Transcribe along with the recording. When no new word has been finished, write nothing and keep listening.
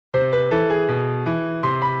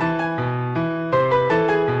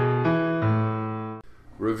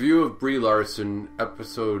Brie Larson,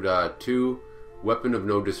 episode 2, Weapon of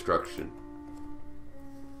No Destruction.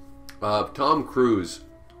 Tom Cruise.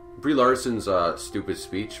 Brie Larson's stupid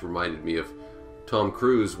speech reminded me of Tom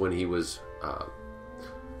Cruise when he was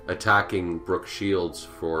attacking Brooke Shields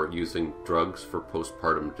for using drugs for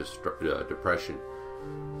postpartum depression.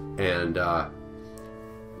 And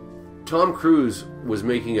Tom Cruise was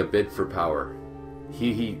making a bid for power.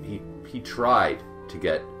 He tried to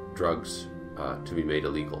get drugs to be made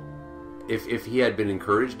illegal. If he had been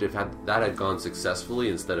encouraged, if that had gone successfully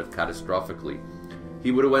instead of catastrophically,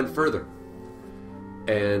 he would have went further.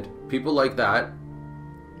 And people like that,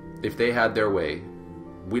 if they had their way,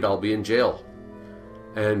 we'd all be in jail.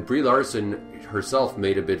 And Brie Larson herself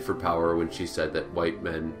made a bid for power when she said that white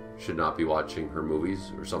men should not be watching her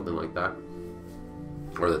movies or something like that,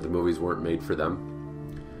 or that the movies weren't made for them.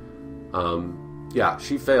 Yeah,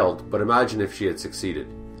 she failed, but imagine if she had succeeded.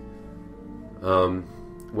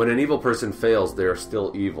 When an evil person fails, they are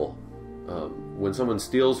still evil. When someone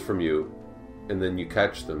steals from you, and then you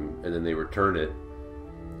catch them, and then they return it,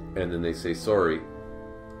 and then they say sorry,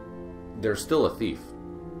 they're still a thief.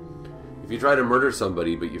 If you try to murder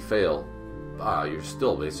somebody but you fail, you're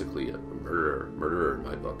still basically a murderer in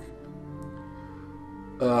my book.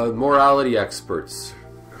 Morality experts,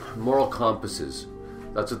 moral compasses,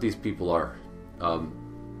 that's what these people are.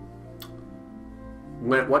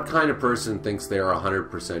 What kind of person thinks they are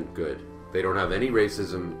 100% good? They don't have any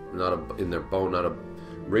racism, not a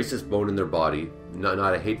racist bone in their body,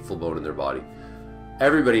 not a hateful bone in their body.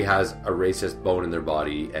 Everybody has a racist bone in their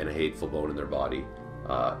body and a hateful bone in their body.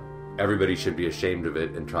 Everybody should be ashamed of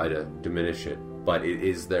it and try to diminish it, but it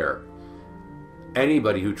is there.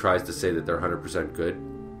 Anybody who tries to say that they're 100% good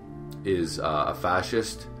is a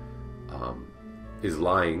fascist, is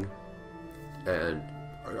lying, and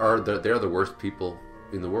they're the worst people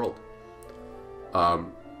in the world.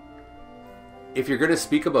 If you're going to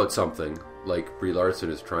speak about something like Brie Larson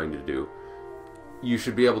is trying to do, you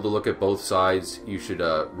should be able to look at both sides. You should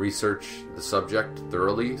research the subject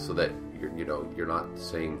thoroughly so that you're not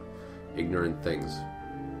saying ignorant things.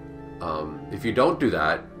 If you don't do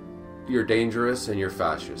that, you're dangerous and you're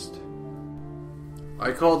fascist.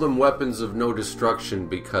 I call them weapons of no destruction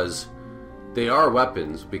because they are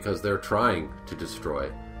weapons, because they're trying to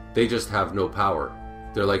destroy. They just have no power.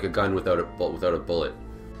 They're like a gun without a bullet.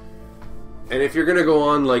 And if you're going to go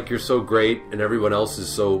on like you're so great and everyone else is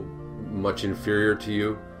so much inferior to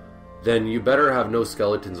you, then you better have no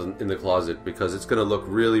skeletons in the closet, because it's going to look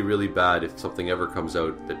really, really bad if something ever comes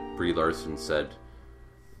out that Brie Larson said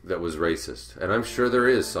that was racist. And I'm sure there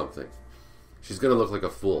is something. She's going to look like a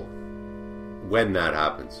fool when that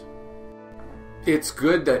happens. It's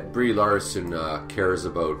good that Brie Larson cares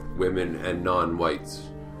about women and non-whites.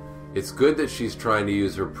 It's good that she's trying to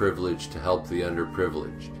use her privilege to help the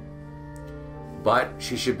underprivileged. But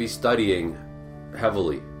she should be studying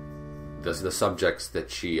heavily the subjects that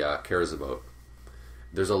she cares about.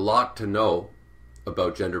 There's a lot to know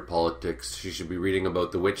about gender politics. She should be reading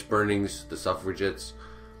about the witch burnings, the suffragettes,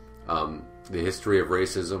 the history of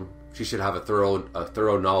racism. She should have a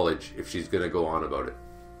thorough knowledge if she's going to go on about it.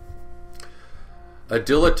 A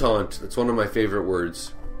dilettante, that's one of my favorite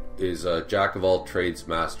words, is a jack of all trades,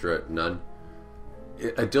 master at none.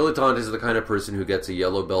 A dilettante is the kind of person who gets a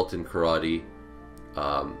yellow belt in karate,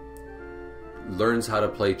 learns how to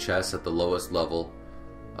play chess at the lowest level,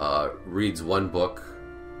 reads one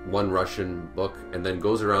Russian book, and then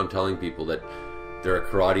goes around telling people that they're a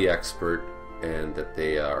karate expert and that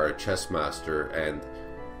they are a chess master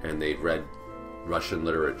and they've read Russian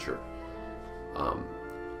literature.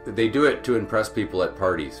 They do it to impress people at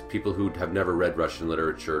parties. People who have never read Russian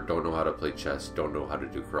literature, don't know how to play chess, don't know how to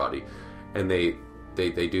do karate, and they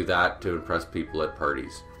do that to impress people at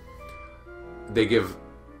parties. They give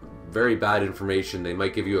very bad information. They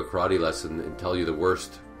might give you a karate lesson and tell you the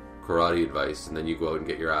worst karate advice, and then you go out and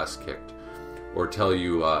get your ass kicked, or tell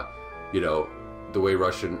you, the way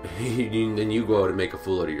Russian, and you go out and make a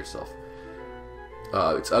fool out of yourself.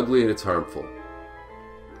 It's ugly and it's harmful.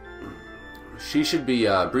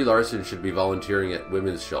 Brie Larson should be volunteering at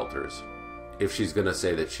women's shelters if she's going to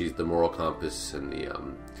say that she's the moral compass and the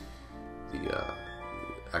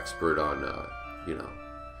expert on,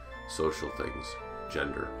 social things,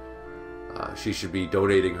 gender. She should be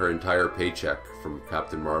donating her entire paycheck from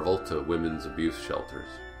Captain Marvel to women's abuse shelters.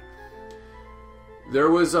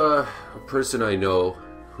 There was a person I know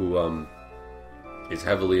who is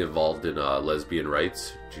heavily involved in lesbian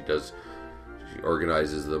rights. She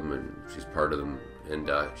organizes them and she's part of them. And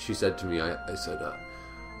she said to me, I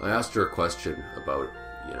asked her a question about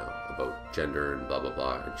gender and blah blah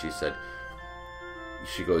blah, and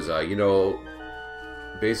she goes,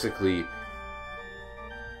 basically,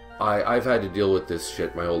 I've had to deal with this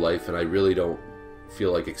shit my whole life, and I really don't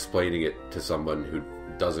feel like explaining it to someone who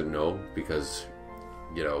doesn't know, because,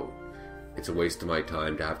 you know, it's a waste of my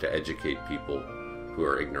time to have to educate people who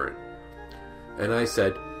are ignorant. And I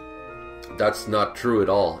said, that's not true at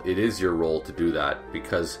all. It is your role to do that,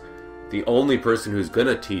 because the only person who's going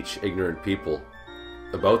to teach ignorant people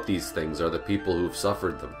about these things are the people who've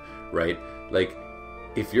suffered them, right? Like,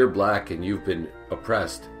 if you're black and you've been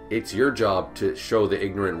oppressed, it's your job to show the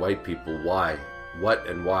ignorant white people what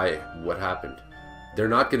happened. They're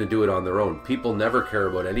not going to do it on their own. People never care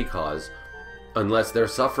about any cause unless they're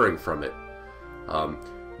suffering from it.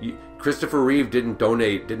 Christopher Reeve didn't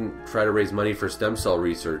try to raise money for stem cell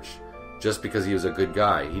research just because he was a good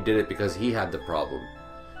guy. He did it because he had the problem.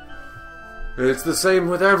 And it's the same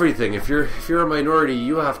with everything. If you're a minority,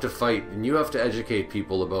 you have to fight and you have to educate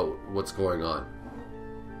people about what's going on.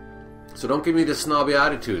 So don't give me this snobby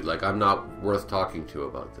attitude like I'm not worth talking to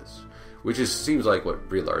about this. Which seems like what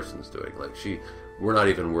Brie Larson's doing. Like, we're not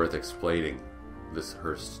even worth explaining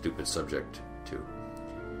her stupid subject to.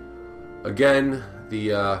 Again,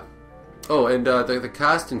 the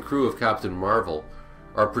cast and crew of Captain Marvel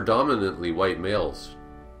are predominantly white males.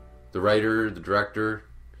 The writer, the director,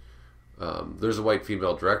 there's a white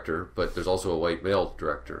female director, but there's also a white male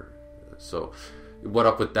director. So, what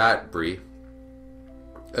up with that, Brie?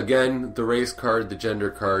 Again, the race card, the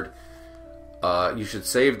gender card. You should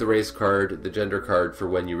save the race card, the gender card, for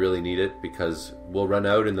when you really need it, because we'll run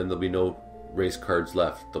out and then there'll be no race cards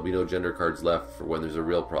left. There'll be no gender cards left for when there's a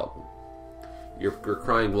real problem. You're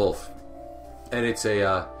crying wolf, and it's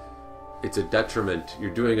a detriment.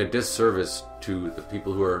 You're doing a disservice to the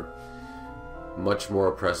people who are much more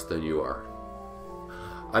oppressed than you are.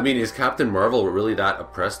 I mean, is Captain Marvel really that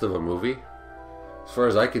oppressed of a movie? As far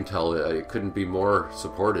as I can tell, it couldn't be more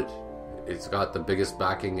supported. It's got the biggest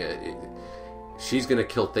backing. She's gonna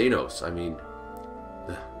kill Thanos. I mean,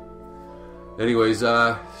 anyways,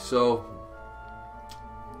 so,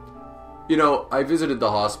 you know, I visited the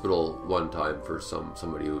hospital one time for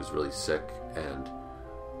somebody who was really sick, and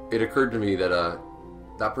it occurred to me that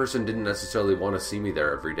that person didn't necessarily want to see me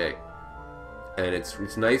there every day. And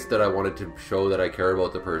it's nice that I wanted to show that I care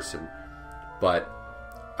about the person, but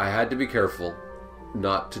I had to be careful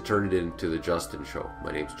not to turn it into the Justin show.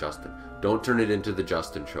 My name's Justin. Don't turn it into the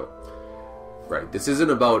Justin show. Right. This isn't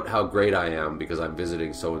about how great I am because I'm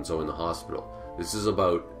visiting so-and-so in the hospital. This is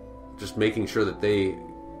about just making sure that they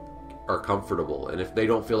are comfortable. And if they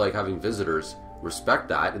don't feel like having visitors, respect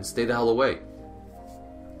that and stay the hell away.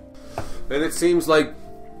 And it seems like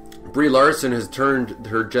Brie Larson has turned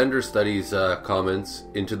her gender studies comments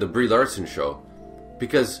into the Brie Larson show,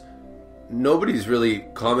 because nobody's really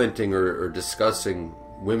commenting or discussing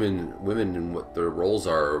women and what their roles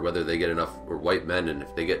are, or whether they get enough, or white men, and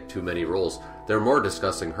if they get too many roles. They're more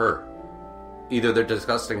discussing her. Either they're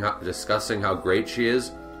discussing how great she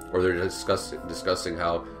is, or they're discussing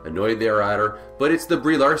how annoyed they are at her. But it's the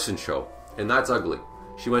Brie Larson show, and that's ugly.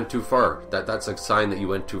 She went too far. That's a sign that you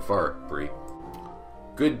went too far, Brie.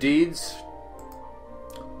 Good deeds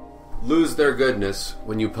lose their goodness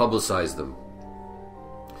when you publicize them.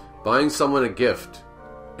 Buying someone a gift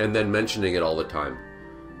and then mentioning it all the time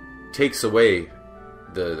takes away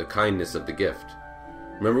the kindness of the gift.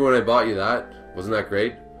 Remember when I bought you that? Wasn't that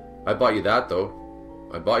great? I bought you that, though.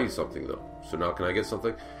 I bought you something, though. So now can I get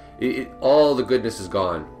something? All the goodness is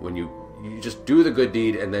gone when you just do the good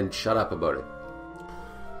deed and then shut up about it.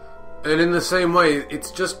 And in the same way,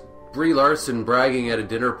 it's just Brie Larson bragging at a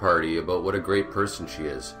dinner party about what a great person she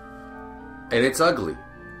is. And it's ugly.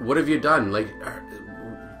 What have you done? Like,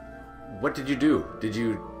 what did you do? Did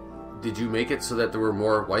you make it so that there were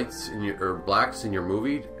more whites or blacks in your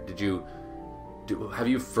movie? Have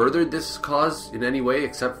you furthered this cause in any way,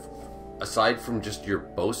 except aside from just your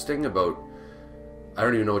boasting about? I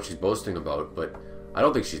don't even know what she's boasting about, but I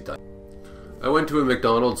don't think she's done. I went to a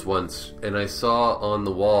McDonald's once, and I saw on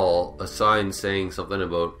the wall a sign saying something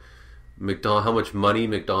about how much money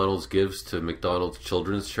McDonald's gives to McDonald's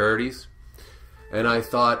children's charities. And I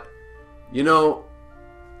thought, you know,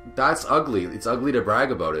 that's ugly. It's ugly to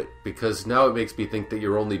brag about it, because now it makes me think that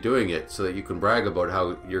you're only doing it so that you can brag about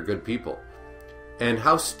how you're good people. And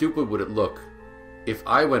how stupid would it look if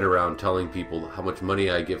I went around telling people how much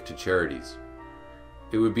money I give to charities?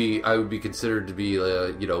 I would be considered to be,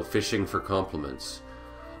 fishing for compliments.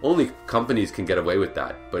 Only companies can get away with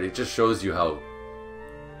that, but it just shows you how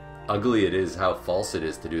ugly it is, how false it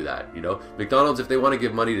is to do that. You know, McDonald's, if they want to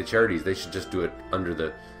give money to charities, they should just do it under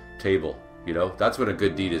the table. You know, that's when a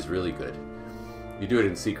good deed is really good. You do it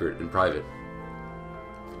in secret, in private.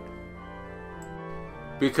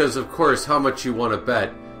 Because, of course, how much you want to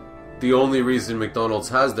bet, the only reason McDonald's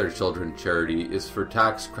has their children charity is for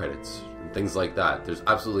tax credits and things like that. There's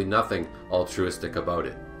absolutely nothing altruistic about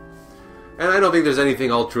it. And I don't think there's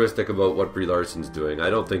anything altruistic about what Brie Larson's doing.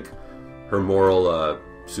 I don't think her moral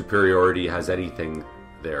superiority has anything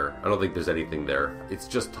there. I don't think there's anything there. It's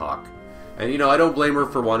just talk. And, you know, I don't blame her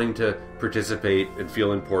for wanting to participate and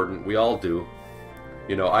feel important. We all do.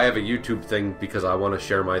 You know, I have a YouTube thing because I want to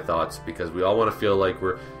share my thoughts, because we all want to feel like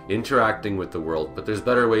we're interacting with the world, but there's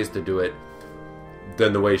better ways to do it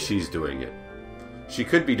than the way she's doing it. She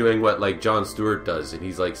could be doing what, like, Jon Stewart does, and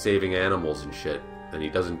he's, like, saving animals and shit, and he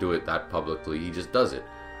doesn't do it that publicly, he just does it.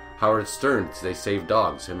 Howard Stern, they save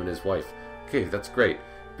dogs, him and his wife. Okay, that's great.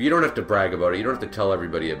 But you don't have to brag about it, you don't have to tell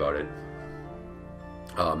everybody about it.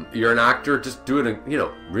 You're an actor, just do it, you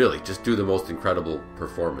know, really, just do the most incredible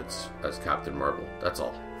performance as Captain Marvel. That's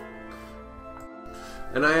all.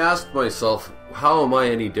 And I asked myself, how am I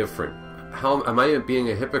any different? How am I being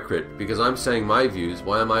a hypocrite? Because I'm saying my views,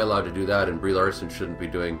 why am I allowed to do that and Brie Larson shouldn't be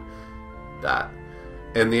doing that?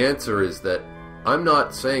 And the answer is that I'm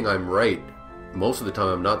not saying I'm right. Most of the time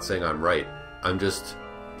I'm not saying I'm right.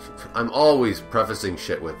 I'm always prefacing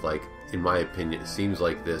shit with, like, in my opinion, it seems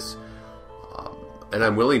like this. And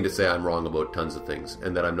I'm willing to say I'm wrong about tons of things,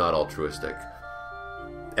 and that I'm not altruistic.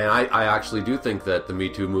 And I actually do think that the Me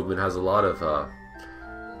Too movement has a lot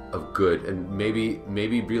of good, and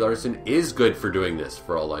maybe Brie Larson is good for doing this,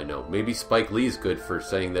 for all I know. Maybe Spike Lee's good for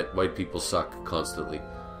saying that white people suck constantly.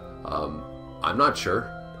 I'm not sure.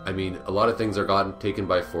 I mean, a lot of things are taken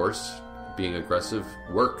by force. Being aggressive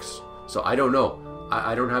works. So I don't know.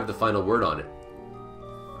 I don't have the final word on it.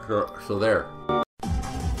 So there.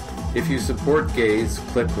 If you support gays,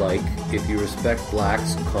 click like. If you respect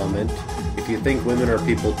blacks, comment. If you think women are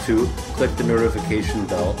people too, click the notification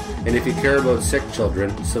bell. And if you care about sick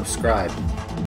children, subscribe.